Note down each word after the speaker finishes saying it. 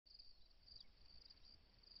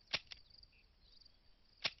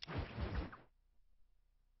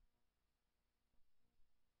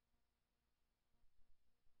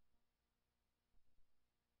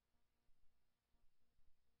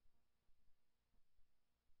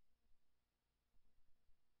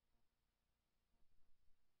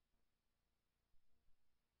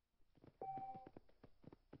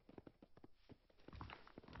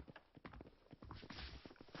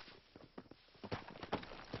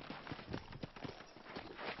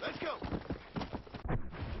go!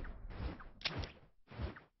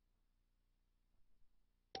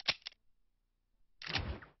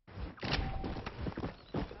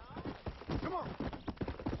 Come on!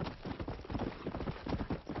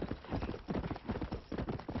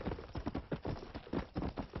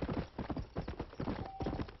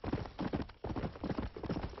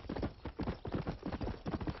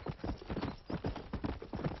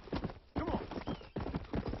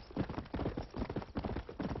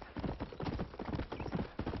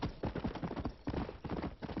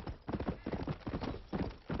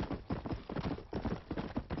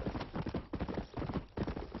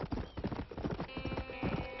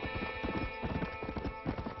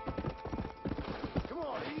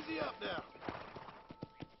 Easy up now.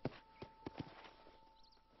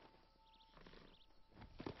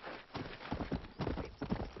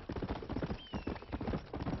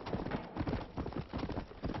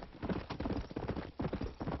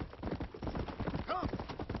 Come.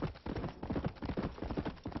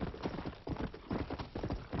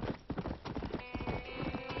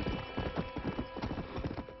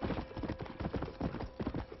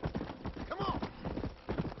 Come on.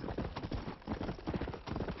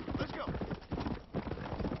 Let's go.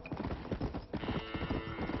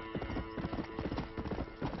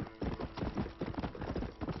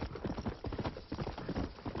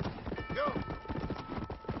 Go!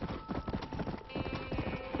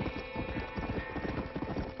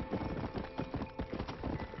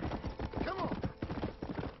 Come on!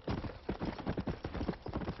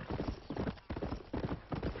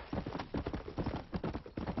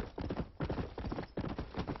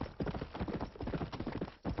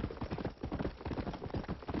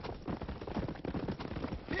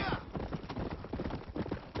 Yeah!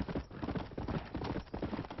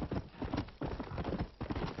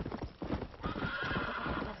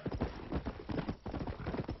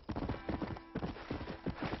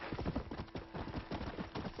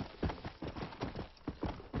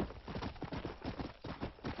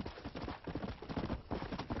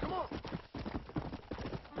 Come on!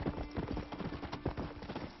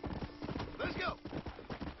 Let's go!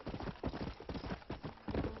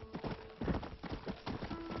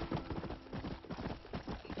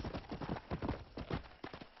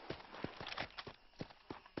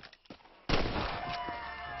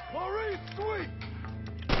 Maurice, sweet!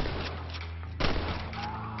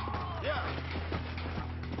 Yeah!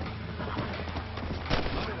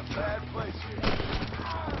 I'm in a bad place here.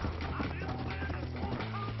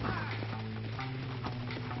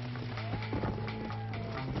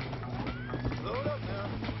 Load up now.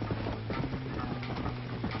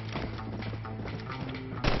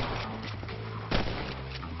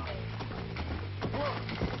 Come on.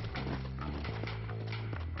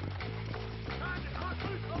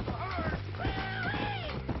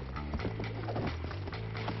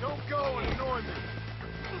 Don't go and annoy me.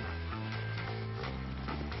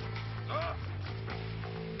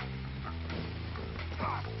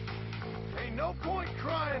 Ain't no point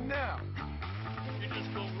crying now. You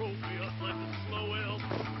just gonna rope me up like a slow elf.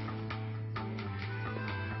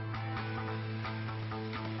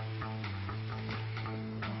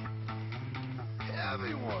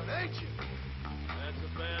 Heavy one, ain't you? That's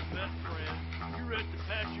a bad bet, friend. You ready to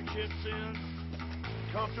pass your chips in?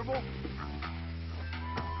 Comfortable?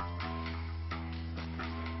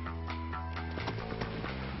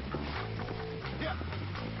 Yeah.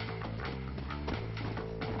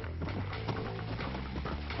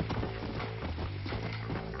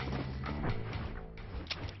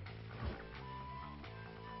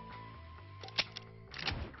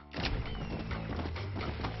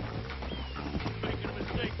 Making a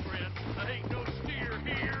mistake, friend. I ain't no steer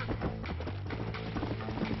here.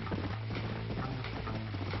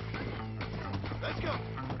 Let's go.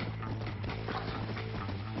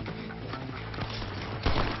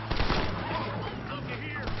 Looky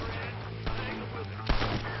here, friend. Hang with it.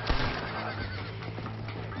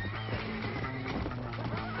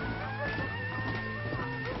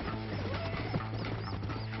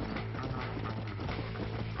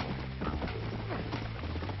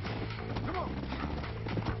 Come on.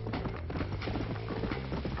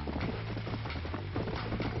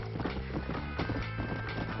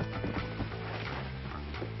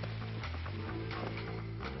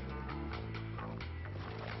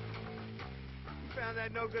 Found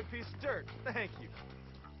that no good piece of dirt. Thank you.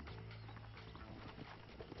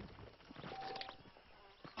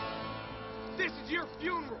 This is your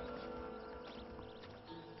funeral.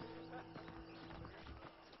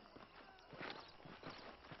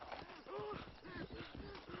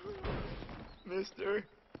 Mister,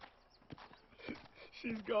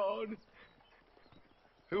 she's gone.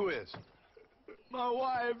 Who is? My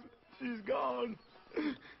wife, she's gone.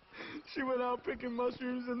 She went out picking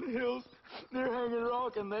mushrooms in the hills near Hanging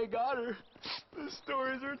Rock, and they got her. The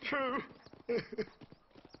stories are true.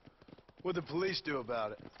 What'd the police do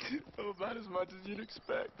about it? Oh, about as much as you'd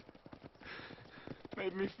expect.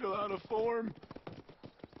 Made me fill out a form.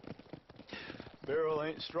 Beryl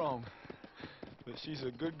ain't strong, but she's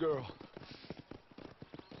a good girl.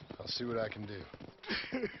 I'll see what I can do.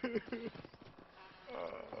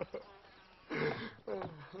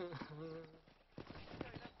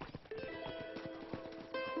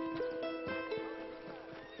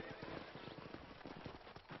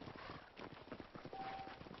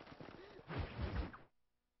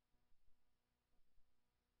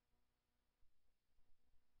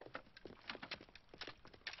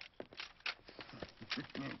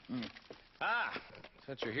 Ah,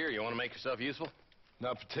 since you're here, you want to make yourself useful?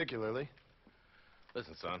 Not particularly.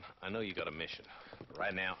 Listen, son, I know you got a mission, but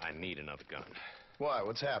right now I need another gun. Why?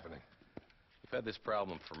 What's happening? We've had this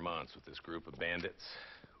problem for months with this group of bandits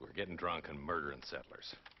who are getting drunk and murdering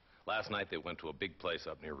settlers. Last night they went to a big place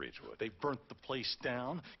up near Ridgewood. They burnt the place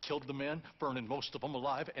down, killed the men, burning most of them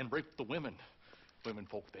alive, and raped the women. Women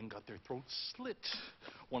folk then got their throats slit.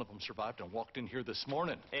 One of them survived and walked in here this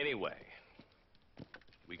morning. Anyway,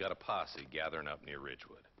 we got a posse gathering up near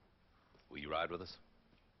Ridgewood. Will you ride with us?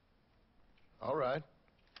 All right.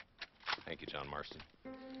 Thank you, John Marston.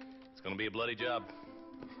 It's gonna be a bloody job.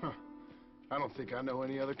 Huh. I don't think I know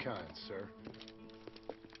any other kind, sir.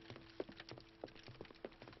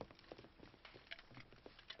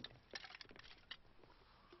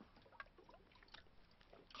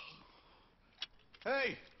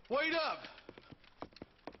 Hey, wait up!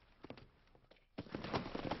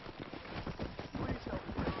 Please help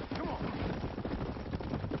me. Come on.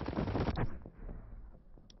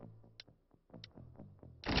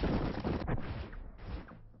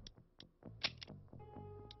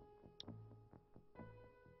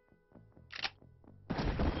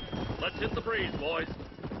 Let's hit the breeze, boys.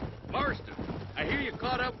 Marston, I hear you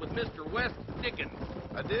caught up with Mr. West Dickens.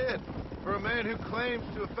 I did. For a man who claims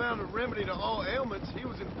to have found a remedy to all ailments, he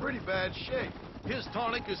was in pretty bad shape. His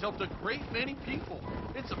tonic has helped a great many people.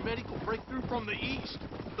 It's a medical breakthrough from the East,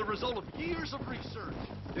 the result of years of research.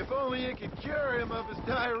 If only it could cure him of his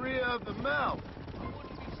diarrhea of the mouth. I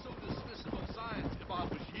wouldn't be so dismissive of science if I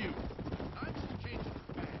was you. Times are changing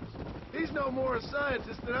fast. He's no more a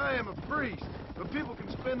scientist than I am a priest. But people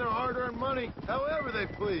can spend their hard-earned money however they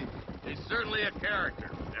please. He's certainly a character,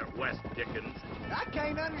 that West Dickens. I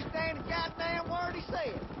can't understand a goddamn word he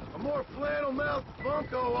said. A more flannel-mouthed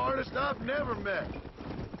bunco artist I've never met.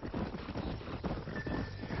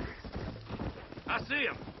 I see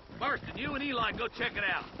him. Marston, you and Eli go check it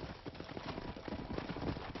out.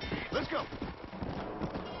 Let's go.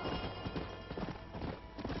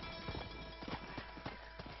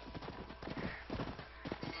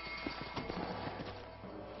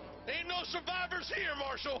 Ain't no survivors here,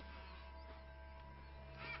 Marshal.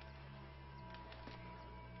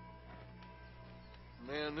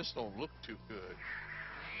 Man, this don't look too good.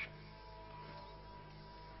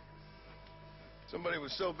 Somebody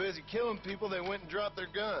was so busy killing people, they went and dropped their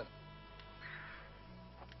gun.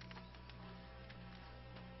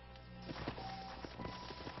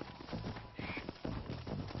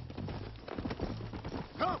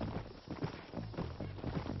 Come!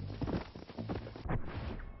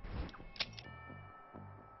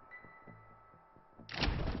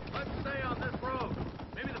 Let's stay on this road.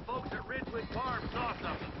 Maybe the folks at Ridgewood Farm saw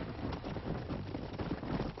something.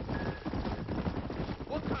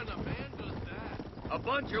 What kind of man does that? A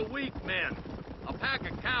bunch of weak men. A pack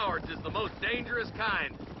of cowards is the most dangerous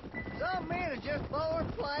kind. Some men are just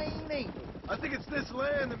born plain evil. I think it's this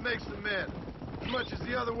land that makes the men, as much as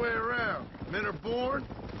the other way around. Men are born,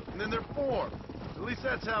 and then they're formed. At least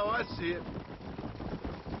that's how I see it.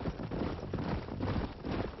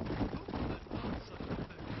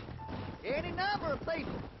 Any number of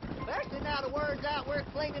people. Especially now the word's out we're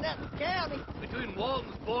cleaning up the county. Between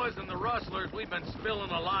Walton's boys and the rustlers, we've been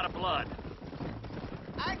spilling a lot of blood.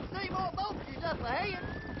 I can see more vultures up ahead.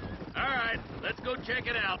 All right, let's go check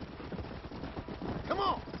it out. Come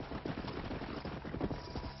on!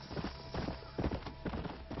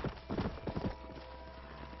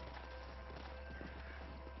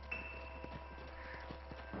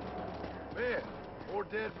 Man, more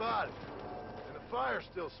dead bodies. And the fire's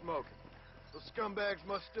still smoking. Those scumbags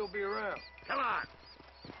must still be around. Come on.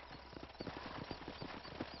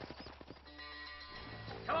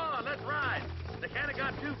 Come on, let's ride. They can't have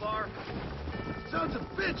got too far. Sons of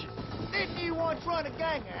bitches! Didn't you once run a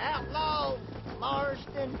gang of outlaws,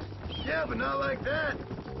 Marston? Yeah, but not like that.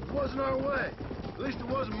 It wasn't our way. At At least it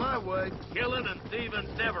wasn't my way. Killing and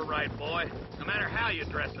thieving's never right, boy. No matter how you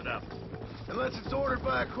dress it up. Unless it's ordered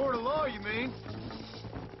by a court of law, you mean?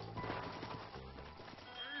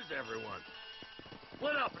 Where's everyone?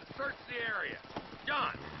 Split up and search the area.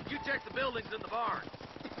 John, you check the buildings in the barn.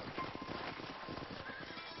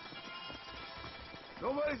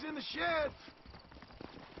 Nobody's in the shed.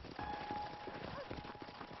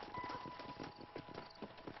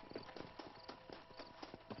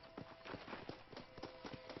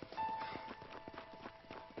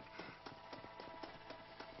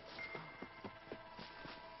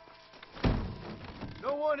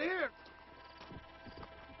 No one here.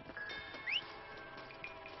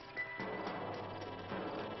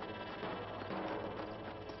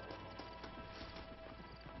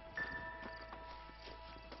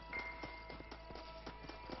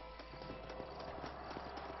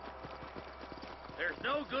 There's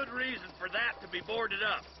no good reason for that to be boarded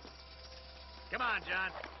up. Come on, John.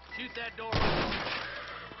 Shoot that door open.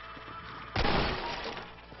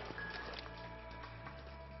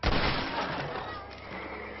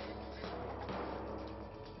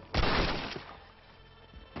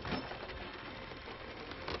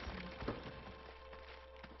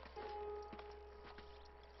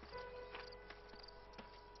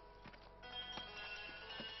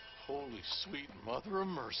 Holy sweet mother of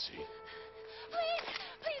mercy.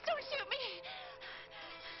 Please don't shoot me.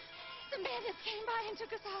 Some bandits came by and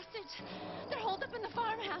took us hostage. They're holed up in the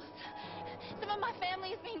farmhouse. Some of my family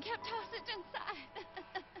is being kept hostage inside.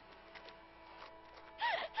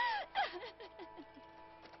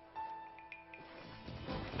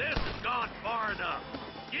 This has gone far enough.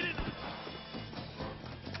 Get in.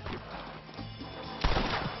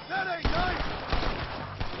 That ain't nice.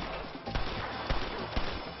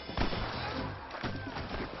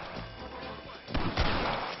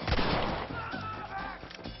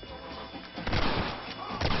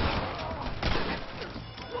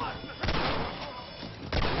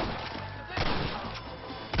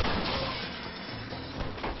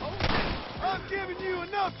 I'm giving you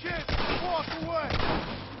enough chance to walk away.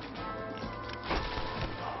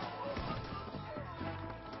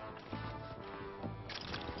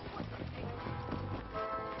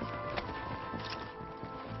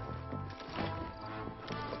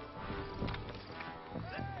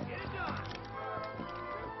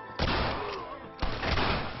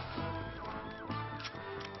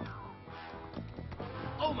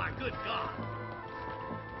 Oh, my good God.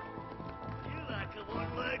 You like a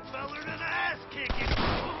one-legged feller and an ass kicking.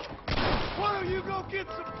 Why don't you go get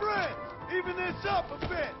some bread? Even this up a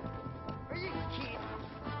bit. Are you kidding?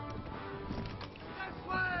 This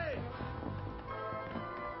way!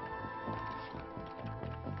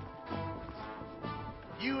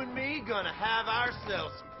 You and me gonna have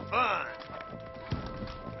ourselves some fun.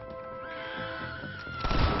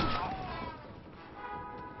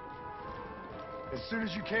 As soon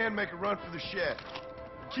as you can, make a run for the shed.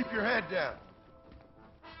 Keep your head down.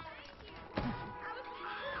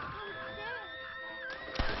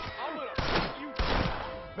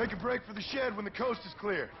 Make a break for the shed when the coast is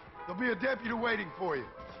clear. There'll be a deputy waiting for you.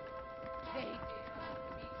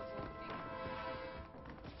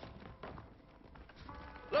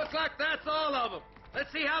 Looks like that's all of them.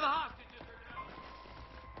 Let's see how the hostages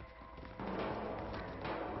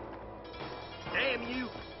are doing. Damn you.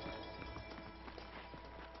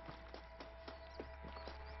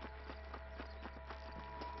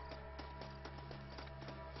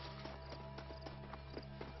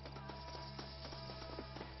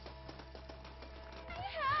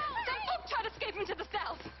 Some folk tried escaping to the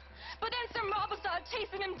south, but then some robbers started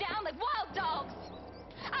chasing him down like wild dogs.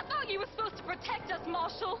 I thought you were supposed to protect us,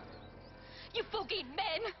 Marshal. You folk ain't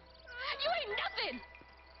men. You ain't nothing.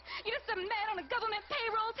 You're just a man on a government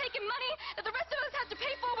payroll taking money that the rest of us have to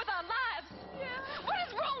pay for with our lives. Yeah. What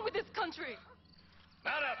is wrong with this country?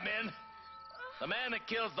 Mount up, men. The man that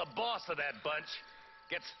kills the boss of that bunch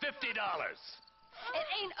gets $50. It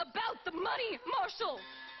ain't about the money, Marshal.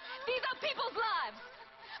 These are people's lives.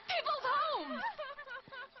 People's homes.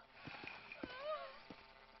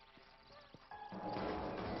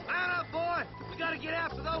 Mount up, boy. We gotta get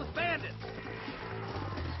after those bandits.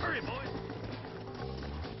 Hurry, boys.